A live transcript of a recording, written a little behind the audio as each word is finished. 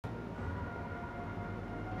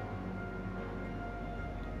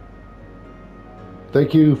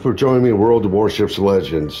Thank you for joining me in World of Warships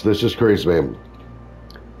Legends. This is Crazy Man.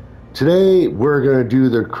 Today we're going to do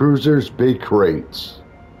the Cruisers Big Crates.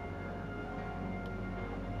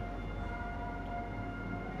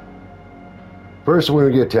 First we're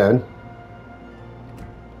going to get 10.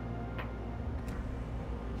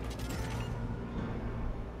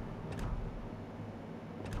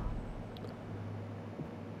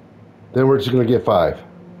 Then we're just going to get 5.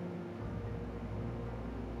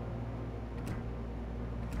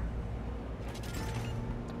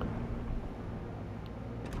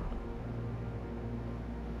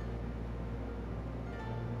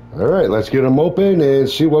 Alright, let's get them open and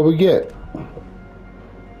see what we get.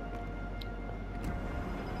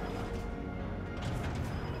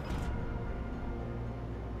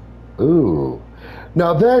 Ooh,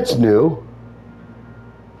 now that's new.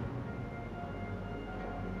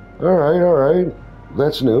 Alright,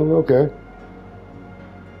 that's new, okay.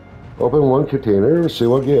 Open one container, see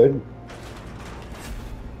what we get.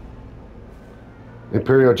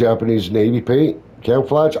 Imperial Japanese Navy paint,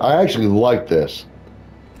 camouflage. I actually like this.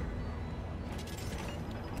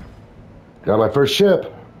 Got my first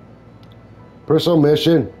ship. Personal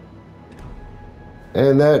mission.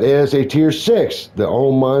 And that is a tier 6. The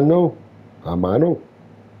Amano.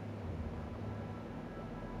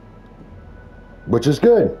 Which is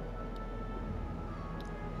good.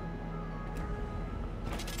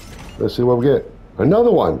 Let's see what we get.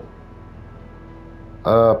 Another one.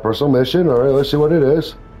 Personal mission. Alright, let's see what it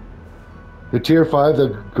is. The tier 5, the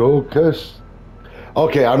Gokas.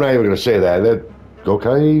 Okay, I'm not even going to say that. That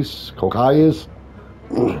Gokais?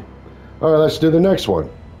 Alright, let's do the next one.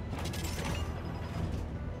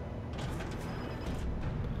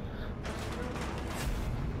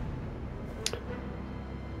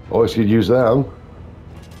 Always could use them.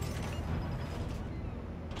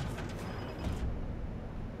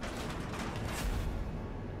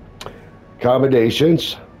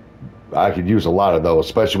 Accommodations. I could use a lot of those,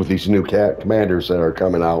 especially with these new commanders that are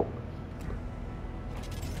coming out.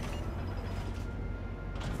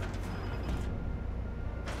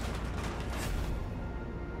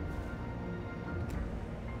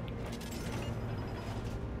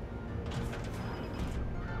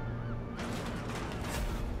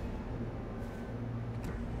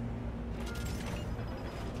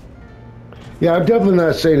 Yeah, I'm definitely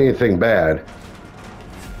not saying anything bad.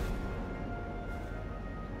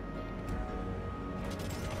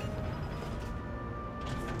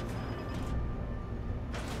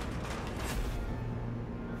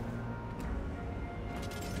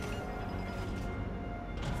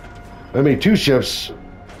 I mean, 2 ships,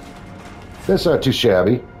 that's not too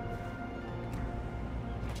shabby.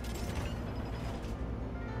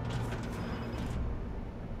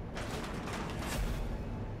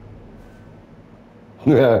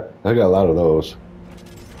 Yeah, I got a lot of those.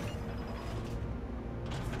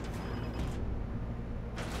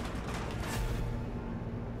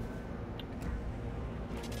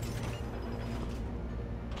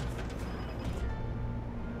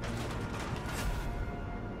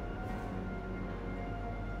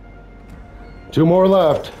 Two more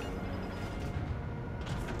left.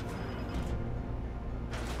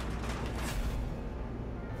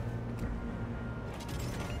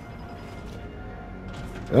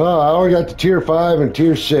 Oh, I already got the tier 5 and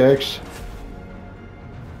tier 6.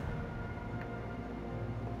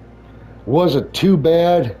 Wasn't too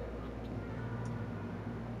bad.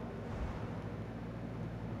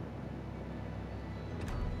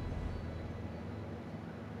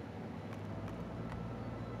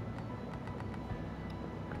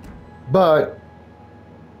 But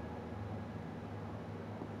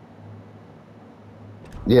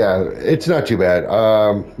yeah, it's not too bad.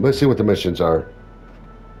 Let's see what the missions are.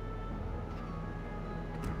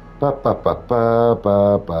 Ba, ba, ba, ba,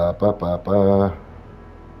 ba, ba, ba, ba, ba.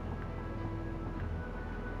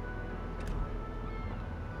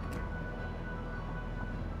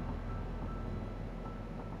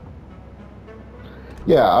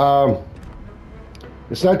 Yeah,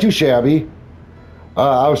 it's not too shabby.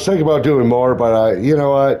 I was thinking about doing more, but you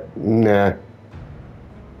know what? Nah.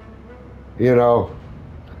 You know,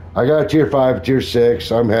 I got a tier 5, tier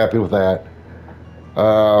 6. I'm happy with that.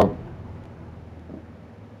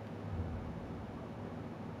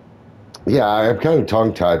 Yeah, I'm kind of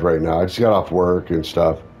tongue-tied right now. I just got off work and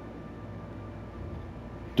stuff.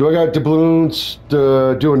 Do I got doubloons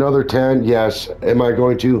to do another 10? Yes. Am I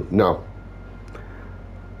going to? No.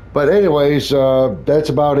 But anyways, that's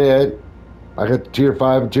about it. I got the tier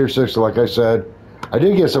 5 and tier 6, like I said. I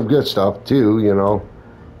did get some good stuff, too, you know.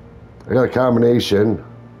 I got a combination.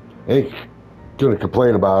 Ain't gonna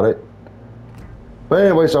complain about it. But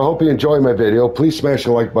anyways, I hope you enjoy my video. Please smash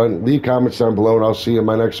the like button, leave comments down below, and I'll see you in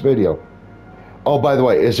my next video. Oh, by the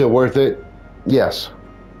way, is it worth it? Yes.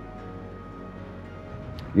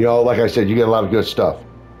 You know, like I said, you get a lot of good stuff.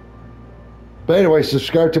 But anyway,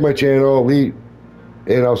 subscribe to my channel, and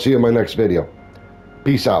I'll see you in my next video.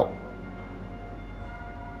 Peace out.